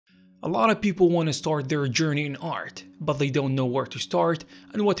A lot of people want to start their journey in art, but they don't know where to start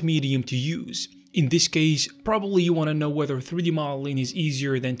and what medium to use. In this case, probably you want to know whether 3D modeling is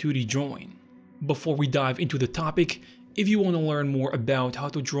easier than 2D drawing. Before we dive into the topic, if you want to learn more about how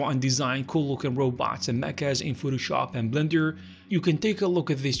to draw and design cool looking robots and mechas in Photoshop and Blender, you can take a look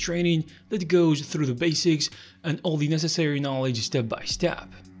at this training that goes through the basics and all the necessary knowledge step by step.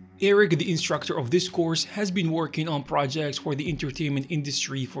 Eric, the instructor of this course, has been working on projects for the entertainment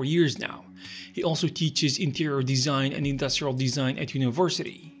industry for years now. He also teaches interior design and industrial design at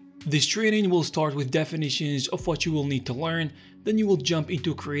university. This training will start with definitions of what you will need to learn, then you will jump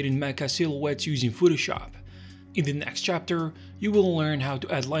into creating mecha silhouettes using Photoshop. In the next chapter, you will learn how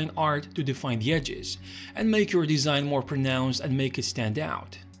to add line art to define the edges, and make your design more pronounced and make it stand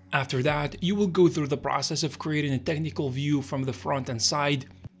out. After that, you will go through the process of creating a technical view from the front and side,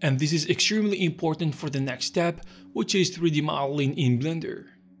 and this is extremely important for the next step, which is 3D modeling in Blender.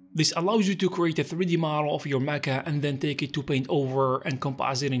 This allows you to create a 3D model of your mecha and then take it to paint over and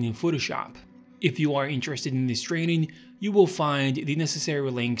compositing in Photoshop. If you are interested in this training, you will find the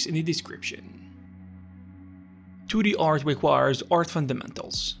necessary links in the description. 2D art requires art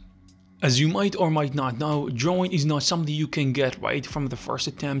fundamentals. As you might or might not know, drawing is not something you can get right from the first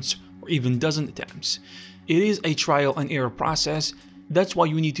attempts or even dozen attempts. It is a trial and error process. That's why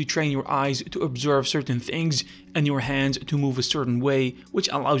you need to train your eyes to observe certain things and your hands to move a certain way, which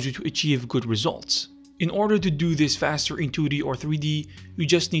allows you to achieve good results. In order to do this faster in 2D or 3D, you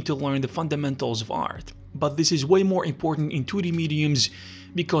just need to learn the fundamentals of art. But this is way more important in 2D mediums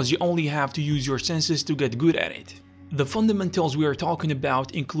because you only have to use your senses to get good at it. The fundamentals we are talking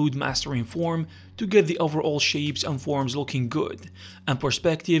about include mastering form to get the overall shapes and forms looking good, and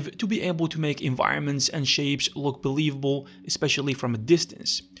perspective to be able to make environments and shapes look believable, especially from a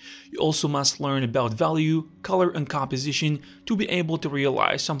distance. You also must learn about value, color and composition to be able to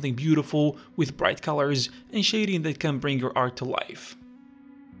realize something beautiful with bright colors and shading that can bring your art to life.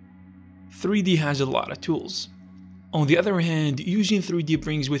 3D has a lot of tools. On the other hand, using 3D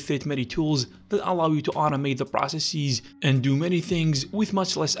brings with it many tools that allow you to automate the processes and do many things with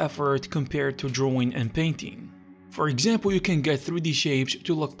much less effort compared to drawing and painting. For example, you can get 3D shapes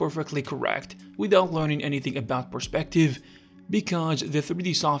to look perfectly correct without learning anything about perspective because the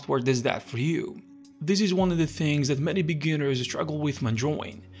 3D software does that for you. This is one of the things that many beginners struggle with when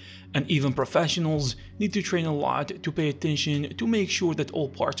drawing, and even professionals need to train a lot to pay attention to make sure that all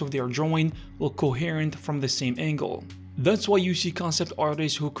parts of their drawing look coherent from the same angle. That's why you see concept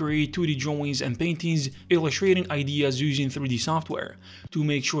artists who create 2D drawings and paintings illustrating ideas using 3D software to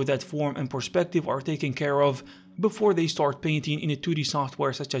make sure that form and perspective are taken care of before they start painting in a 2D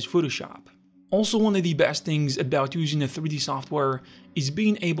software such as Photoshop. Also, one of the best things about using a 3D software is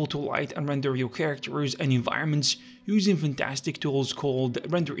being able to light and render your characters and environments using fantastic tools called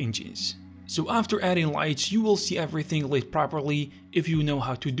render engines. So after adding lights, you will see everything lit properly if you know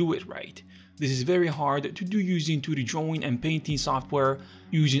how to do it right. This is very hard to do using 2D drawing and painting software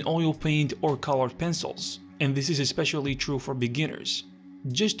using oil paint or colored pencils, and this is especially true for beginners.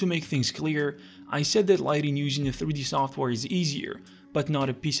 Just to make things clear, I said that lighting using the 3D software is easier, but not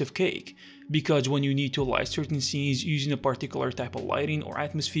a piece of cake, because when you need to light certain scenes using a particular type of lighting or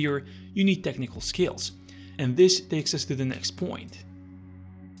atmosphere, you need technical skills. And this takes us to the next point.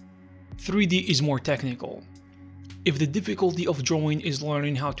 3D is more technical. If the difficulty of drawing is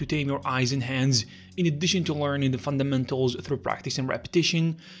learning how to tame your eyes and hands, in addition to learning the fundamentals through practice and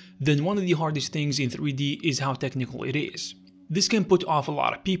repetition, then one of the hardest things in 3D is how technical it is. This can put off a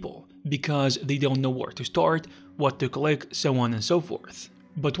lot of people, because they don't know where to start, what to click, so on and so forth.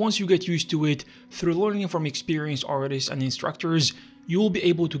 But once you get used to it, through learning from experienced artists and instructors, you will be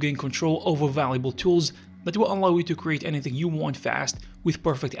able to gain control over valuable tools that will allow you to create anything you want fast with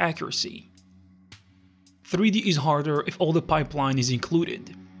perfect accuracy. 3D is harder if all the pipeline is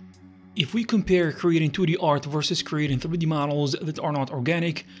included. If we compare creating 2D art versus creating 3D models that are not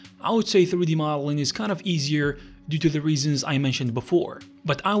organic, I would say 3D modeling is kind of easier due to the reasons I mentioned before.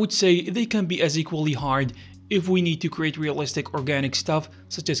 But I would say they can be as equally hard if we need to create realistic organic stuff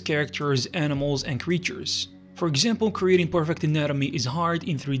such as characters, animals, and creatures. For example, creating perfect anatomy is hard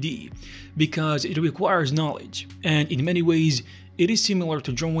in 3D because it requires knowledge, and in many ways it is similar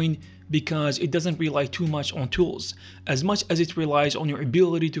to drawing because it doesn't rely too much on tools, as much as it relies on your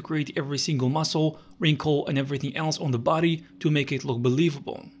ability to create every single muscle, wrinkle, and everything else on the body to make it look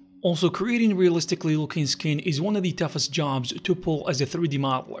believable. Also, creating realistically looking skin is one of the toughest jobs to pull as a 3D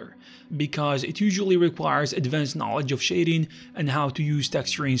modeler, because it usually requires advanced knowledge of shading and how to use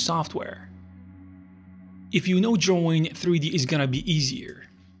texturing software. If you know drawing, 3D is gonna be easier.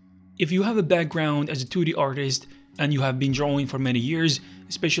 If you have a background as a 2D artist, and you have been drawing for many years,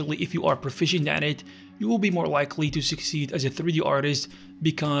 especially if you are proficient at it, you will be more likely to succeed as a 3D artist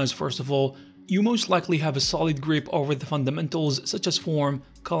because, first of all, you most likely have a solid grip over the fundamentals such as form,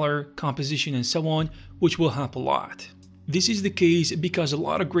 color, composition, and so on, which will help a lot. This is the case because a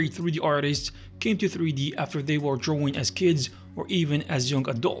lot of great 3D artists came to 3D after they were drawing as kids or even as young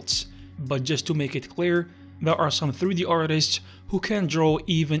adults. But just to make it clear, there are some 3D artists who can draw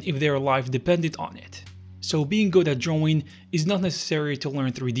even if their life depended on it. So being good at drawing is not necessary to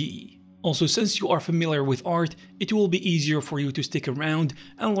learn 3D. Also, since you are familiar with art, it will be easier for you to stick around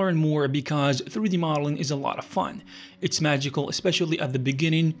and learn more because 3D modeling is a lot of fun. It's magical, especially at the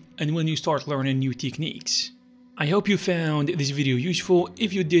beginning and when you start learning new techniques. I hope you found this video useful.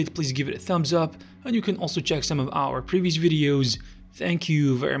 If you did, please give it a thumbs up, and you can also check some of our previous videos. Thank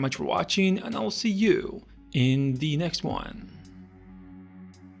you very much for watching, and I will see you in the next one.